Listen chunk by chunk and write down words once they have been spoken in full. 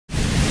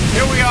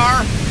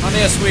on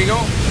the Oswego.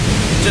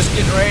 Just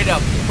getting ready to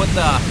put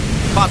the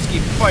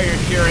Pautzke Fire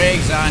Cure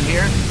eggs on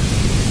here.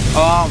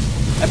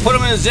 I put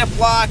them in a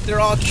Ziploc. They're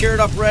all cured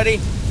up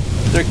ready.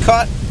 They're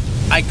cut.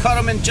 I cut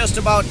them in just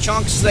about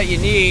chunks that you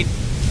need.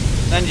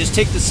 Then just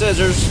take the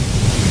scissors,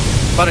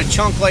 about a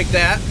chunk like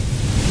that.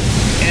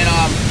 And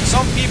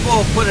some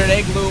people put an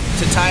egg loop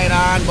to tie it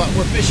on, but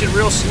we're fishing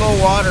real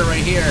slow water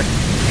right here.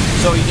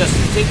 So you just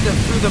take them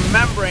through the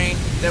membrane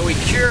that we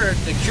cured.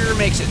 The cure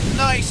makes it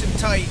nice and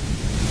tight,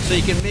 so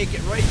you can make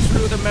it right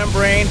through the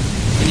membrane,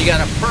 and you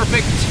got a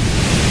perfect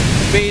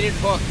baited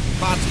hook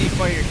Pautzke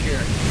Fire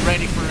Cure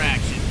ready for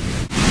action.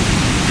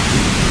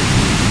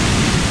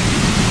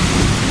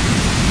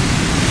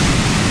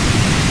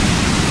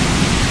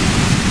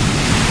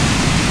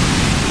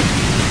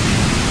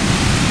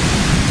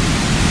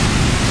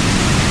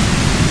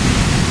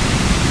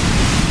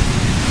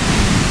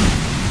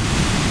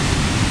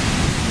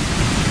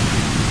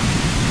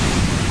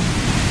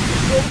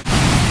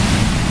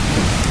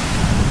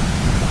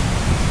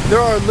 There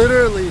are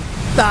literally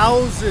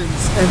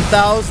thousands and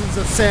thousands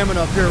of salmon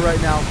up here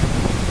right now.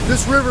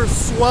 This river's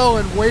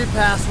swelling way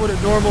past what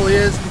it normally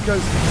is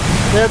because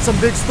they had some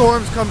big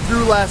storms come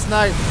through last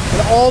night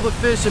and all the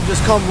fish have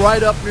just come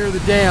right up near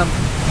the dam.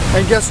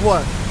 And guess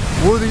what?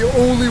 We're the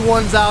only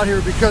ones out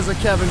here because of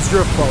Kevin's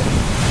drift boat.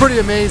 Pretty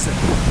amazing.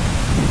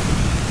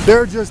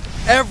 They're just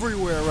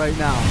everywhere right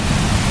now.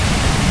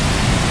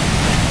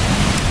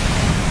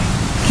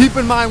 Keep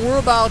in mind, we're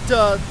about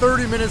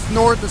 30 minutes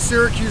north of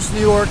Syracuse,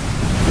 New York.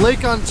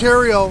 Lake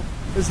Ontario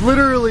is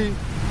literally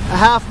a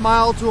half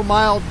mile to a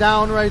mile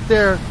down right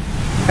there,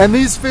 and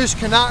these fish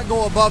cannot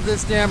go above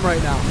this dam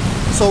right now.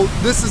 So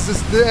this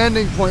is the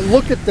ending point.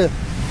 Look at the...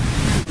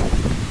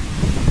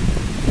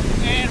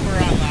 And we're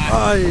on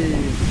live.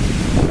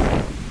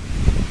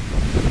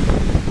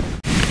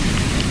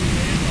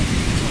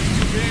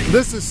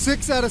 This is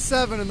 6 out of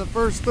 7 in the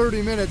first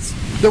 30 minutes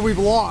that we've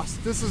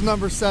lost. This is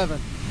number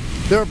 7.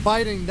 They're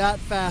biting that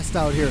fast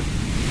out here.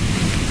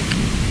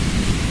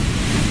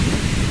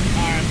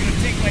 Alright, I'm going to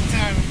take my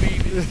time,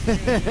 baby.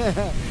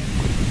 They're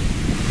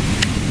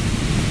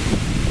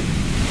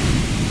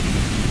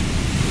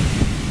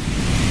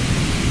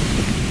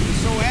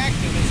so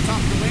active, it's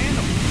tough to land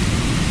them.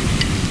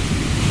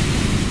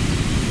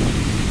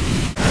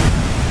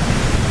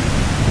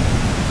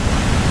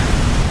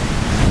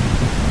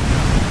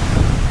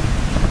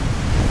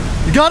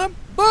 You got him?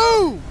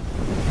 Boom!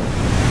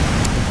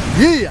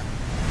 Yeah!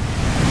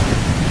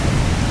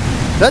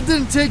 That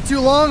didn't take too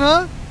long,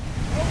 huh?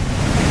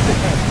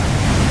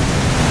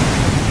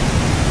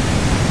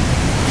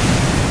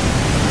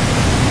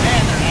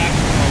 Man, they're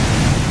active.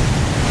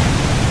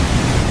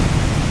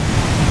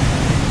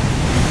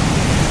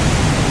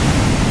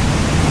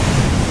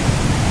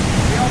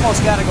 We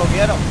almost got to go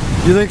get them.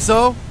 You think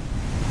so?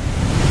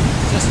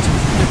 Just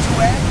they're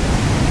too active.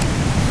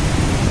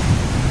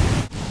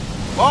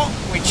 Well,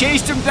 we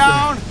chased him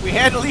down. We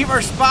had to leave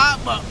our spot,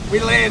 but we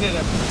landed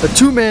him. The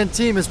two-man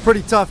team is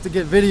pretty tough to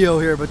get video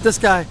here, but this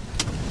guy,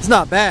 it's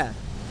not bad.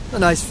 A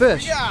nice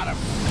fish. We got him.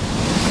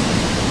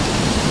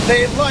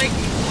 They like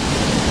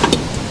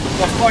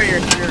the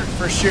Fire Cure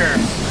for sure.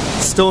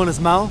 Still in his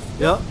mouth?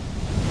 Yep.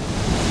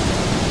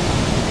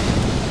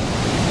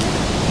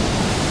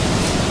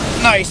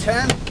 Nice,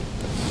 huh?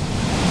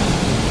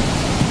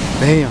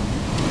 Bam.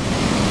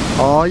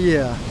 Oh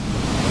yeah.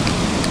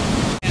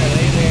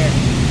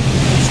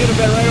 Should have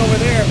been right over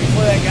there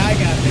before that guy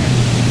got there.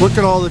 Look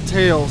at all the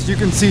tails. You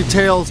can see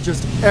tails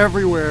just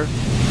everywhere.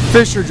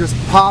 Fish are just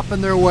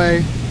popping their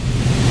way,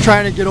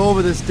 trying to get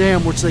over this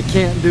dam, which they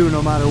can't do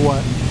no matter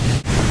what.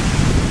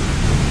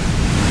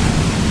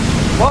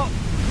 Well,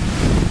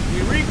 we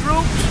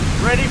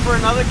regrouped, ready for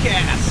another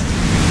cast.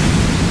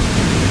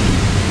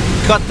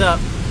 Cut the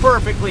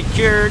perfectly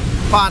cured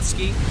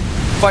Pautzke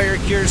Fire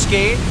Cure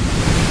skein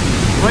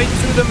right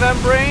through the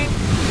membrane,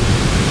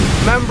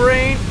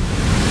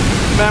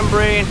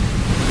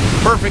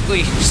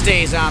 perfectly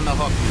stays on the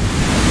hook.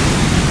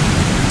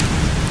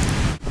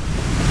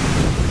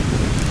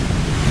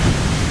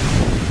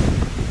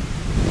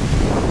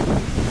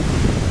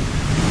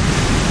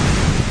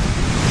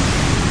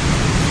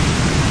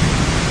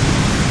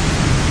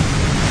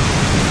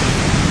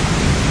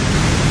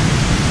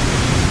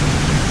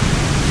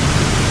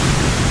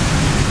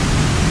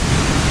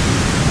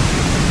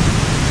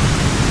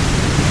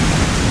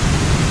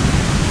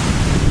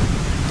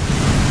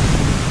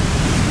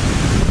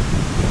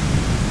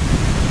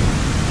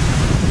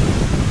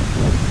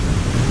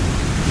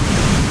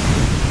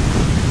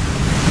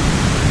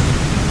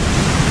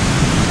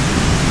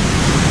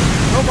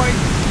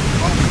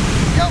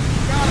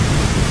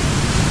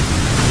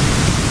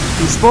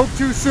 He spoke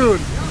too soon. Yep.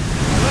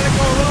 Let it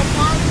go a little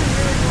farther and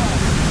here it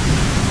goes.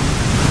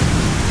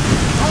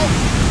 Oh.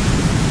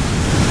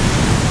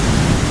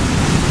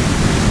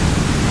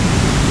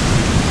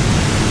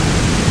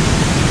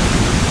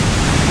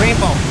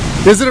 Rainbow.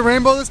 Is it a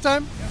rainbow this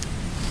time? Yep.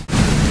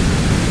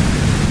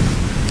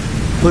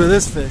 Look at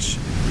this fish.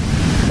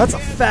 That's a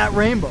fat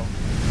rainbow.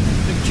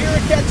 The cure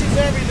catches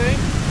everything.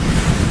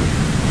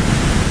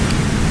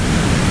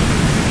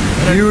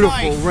 beautiful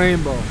nice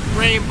rainbow.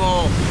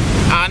 Rainbow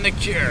on the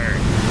cure.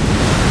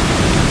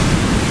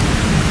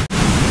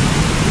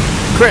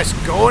 Chris,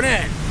 going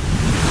in.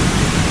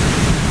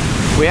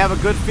 We have a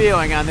good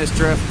feeling on this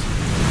drift.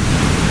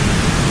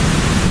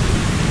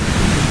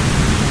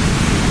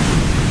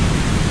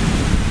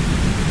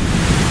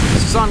 The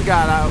sun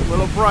got out a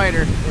little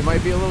brighter. It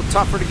might be a little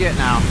tougher to get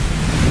now.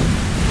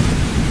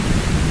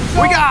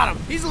 We got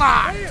him. He's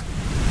locked.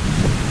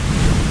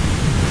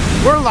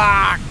 We're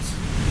locked.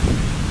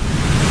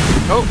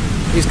 Oh,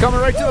 he's coming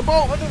right to the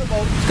boat.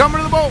 He's coming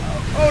to the boat.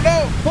 Oh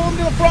no, pull him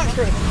to the front,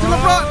 Chris. To the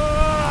front.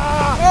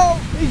 Oh,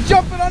 he's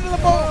jumping under the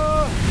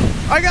boat.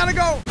 I gotta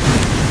go.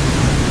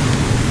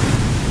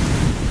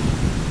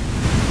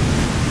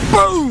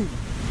 Boom!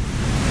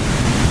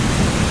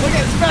 Look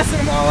at it, it's messing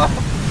them all up.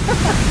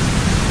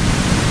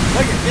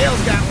 Look at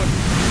Dale's got one.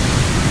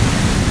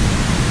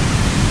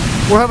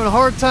 We're having a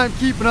hard time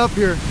keeping up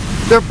here.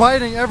 They're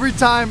biting every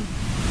time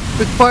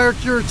the Fire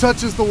Cure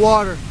touches the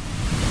water.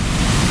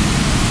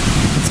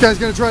 This guy's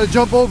gonna try to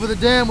jump over the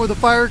dam with a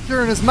Fire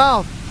Cure in his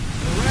mouth.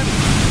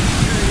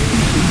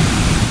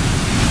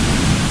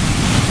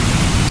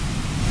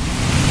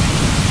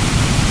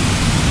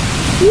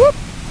 Whoop!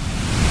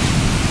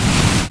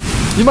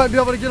 You might be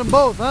able to get them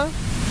both, huh?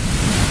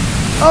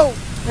 Oh,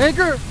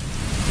 anchor!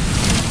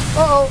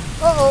 Uh-oh,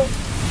 uh-oh.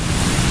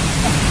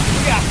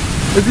 Yeah.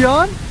 Is he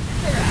on?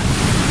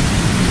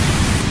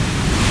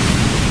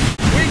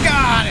 We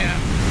got him.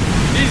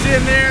 He's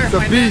in there. It's a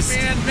beast.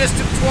 Man missed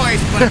him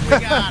twice, but we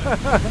got him.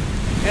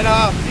 And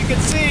you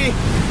can see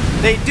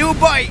they do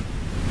bite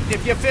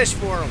if you fish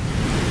for them.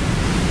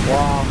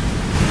 Wow.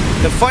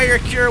 The Fire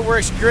Cure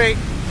works great.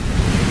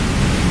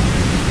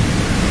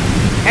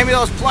 Hand me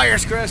those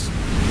pliers, Chris.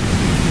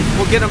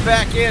 We'll get them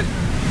back in.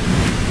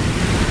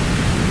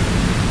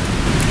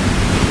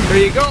 There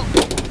you go.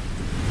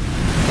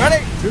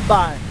 Ready?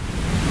 Goodbye.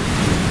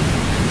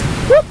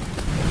 Whoop.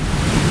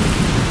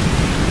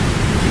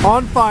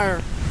 On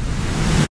fire.